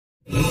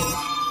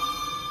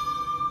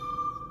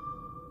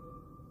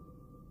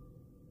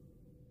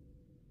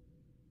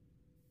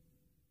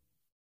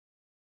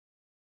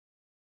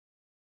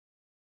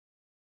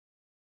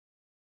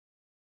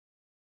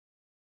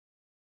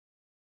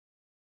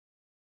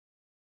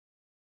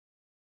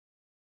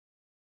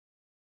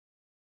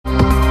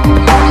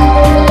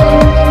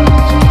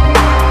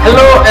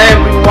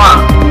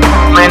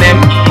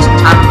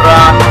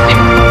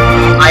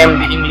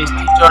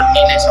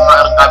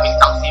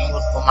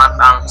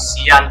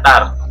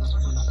PEMATANGSIANTAR.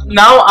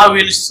 Now I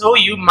will show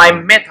you my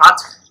method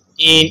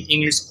in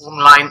English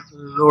online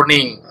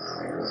learning.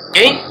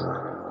 Okay,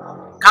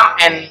 come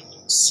and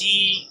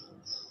see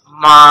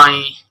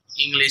my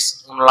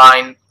English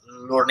online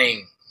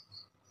learning.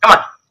 Come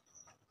on.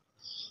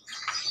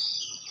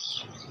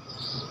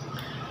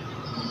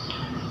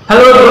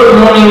 Hello, good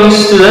morning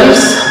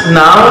students.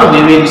 Now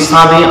we will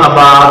study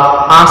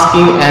about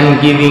asking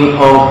and giving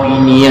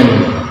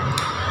opinion.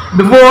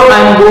 Before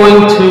I'm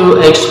going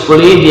to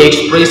explain the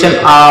expression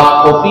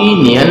of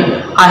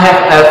opinion, I have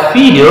a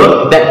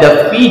video that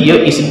the video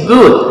is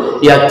good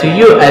to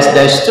you as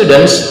the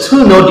students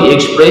to know the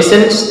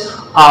expressions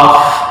of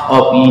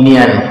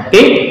opinion.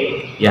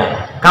 Okay?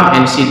 Come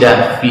and see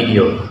the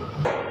video.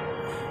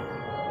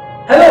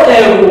 Hello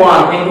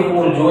everyone, thank you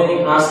for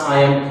joining us.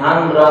 I am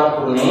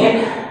Chandra,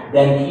 Turnip.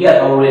 Then here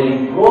I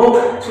already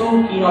brought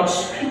two keynote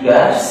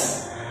speakers.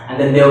 And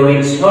then they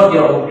will share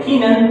their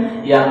opinion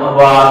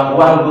about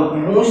one good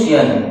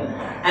motion.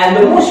 And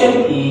the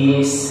motion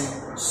is,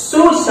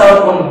 should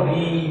cell phone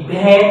be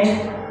banned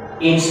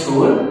in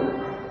school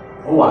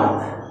or what?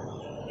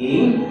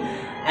 Okay.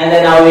 And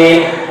then I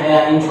will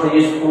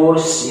introduce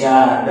first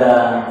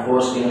the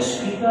first keynote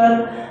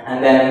speaker.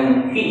 And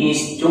then he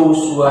is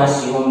Joshua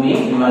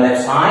in my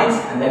left side.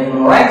 And then in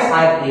my right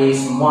side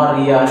is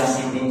Maria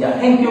Sitinja.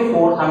 Thank you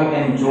for coming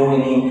and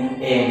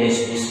joining in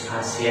this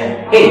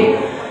discussion. Okay.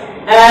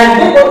 And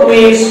they both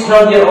will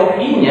share their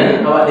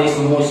opinion about this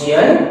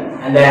motion,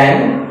 and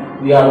then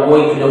we are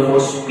going to the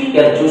first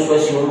speaker, Joshua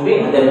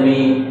Sihombing, and then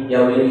we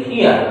will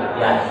hear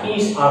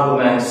his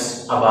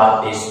arguments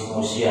about this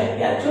motion.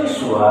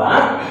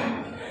 Joshua,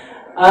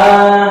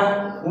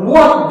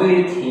 what do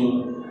you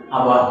think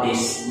about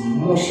this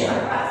motion?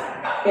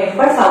 Okay,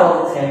 first I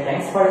want to say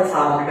thanks for the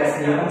sound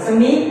question to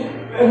me.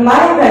 In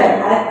my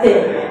opinion, I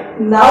think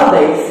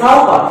nowadays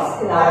cell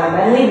phones are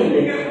mainly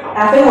needed.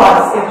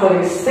 Everyone,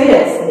 including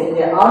students, need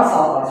their own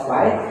cell phones,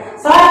 right?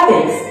 So I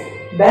think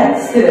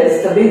banning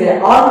students to bring their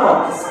own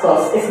phone to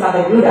schools is not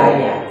a good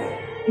idea.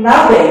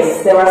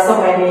 Nowadays, there are so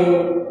many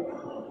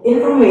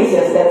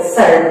information that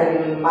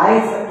serve in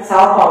my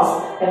cell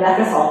phones and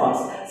other cell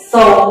phones.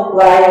 So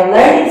when I am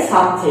learning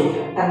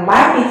something and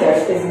my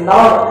teachers is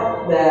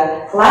not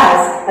the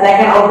class, and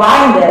I can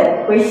outline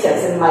the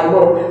questions in my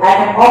book, I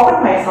can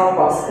open my cell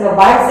phones in a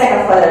 5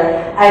 seconds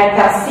further. I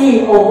can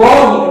see all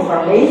the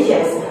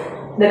information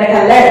that I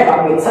can learn from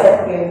it, so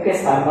it can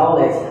increase my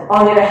knowledge.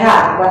 On the other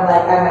hand, when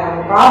I'm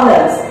having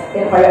problems,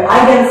 I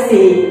can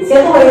see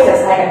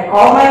situations, I can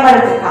call my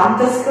mother to come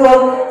to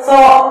school. So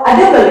I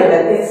do believe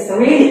that it's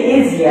really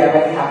easier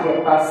when you have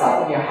your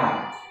cell in your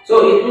hand.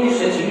 So it means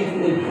that you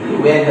agree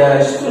when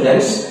the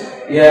students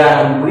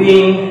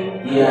bring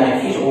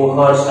his or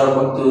her cell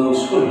phone to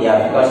school,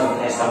 because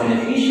it has some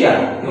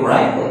beneficial,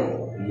 right?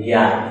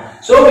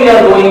 So we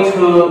are going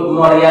to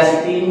Maria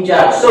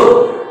Sitinja.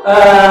 So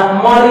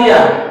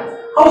Maria,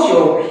 how's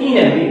your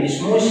opinion with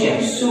this motion?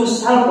 Should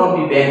cell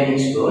phone be banned in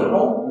school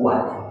or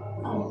what?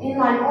 In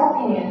my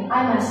opinion,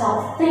 I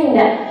myself think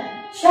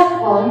that cell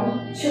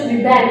phone should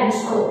be banned in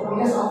school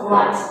because of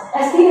what?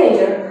 As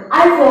teenager,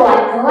 I feel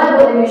like the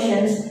libel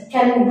emissions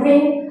can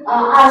bring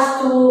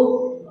us to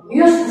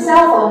use the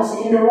cell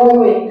phones in the wrong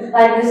way.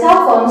 Like the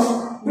cell phones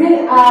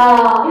bring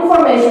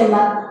information,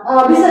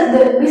 but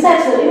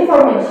besides the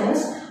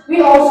informations, we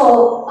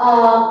also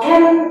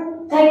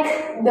can take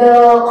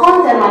the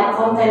content, like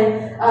content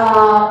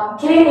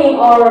cleaning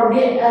or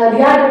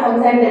the other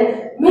content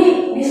that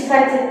may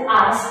distracted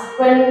us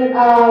when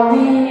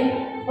we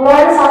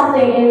learn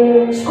something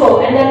in school,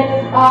 and then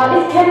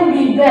it can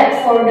be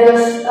bad for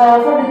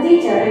the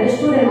teacher and the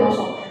student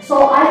also.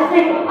 So I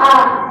think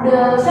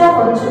the cell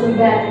phone should be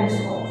banned in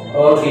school.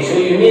 Okay, so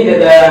you mean that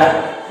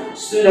the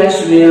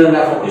students will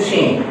not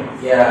focusing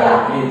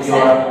with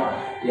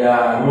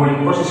your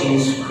learning process in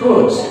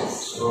schools.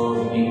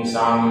 So making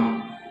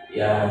some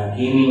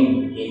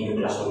gaming in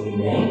the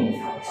classroom. I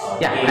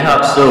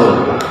hope so.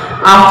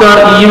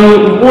 After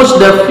you watch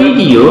the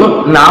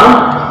video,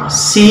 now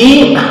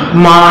see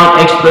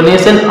my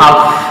explanation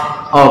of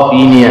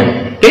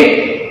opinion.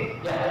 Okay.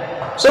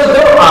 So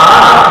there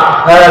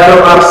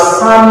are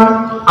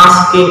some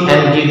asking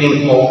and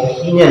giving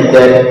opinion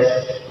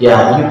that you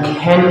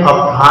can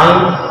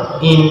apply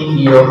in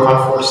your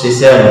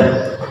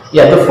conversation.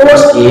 The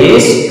first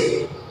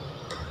is,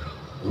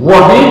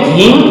 what do you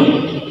think?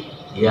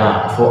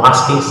 For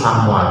asking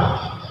someone.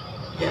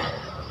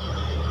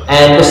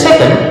 And the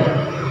second,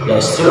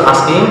 still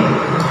asking,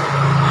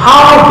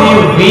 how do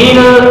you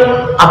feel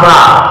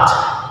about?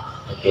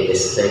 Okay, the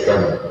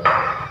second.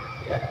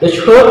 The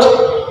third,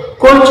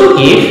 could you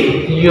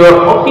give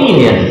your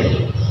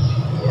opinion?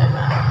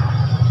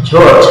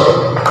 Third.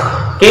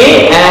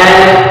 Okay,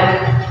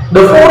 and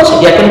the fourth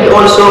can be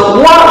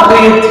also, what do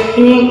you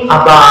think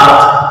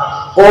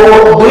about,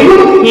 or do you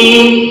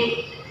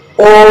think,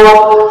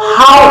 or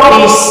how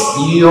is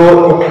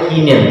your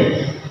opinion?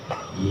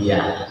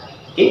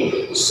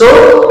 Okay, so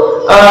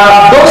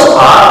those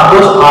are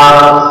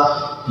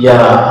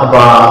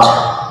about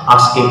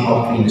asking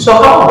opinion. So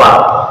how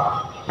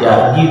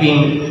about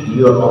giving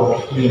your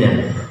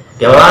opinion.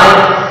 Okay,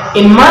 like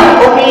in my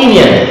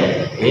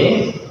opinion,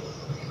 okay,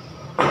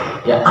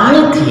 yeah,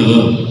 I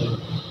think,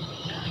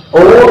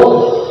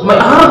 or my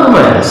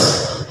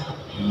arguments,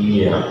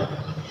 yeah.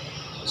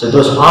 So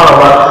those are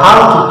about how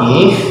to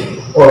give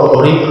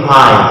or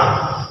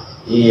reply,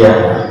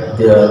 yeah,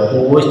 the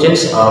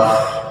questions of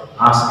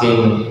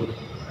asking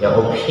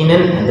your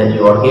opinion, and then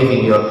you are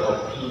giving your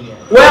opinion.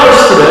 Well,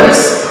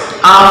 students,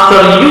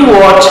 after you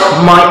watch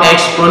my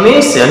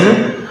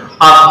explanation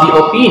of the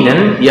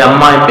opinion, yeah,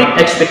 my big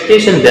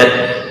expectation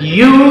that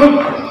you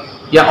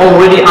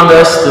already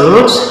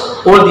understood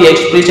all the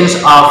expressions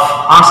of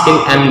asking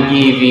and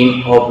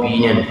giving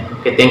opinion.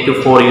 Okay, thank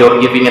you for your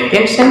giving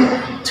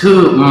attention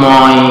to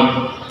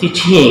my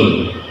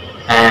teaching,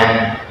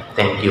 and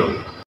thank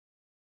you.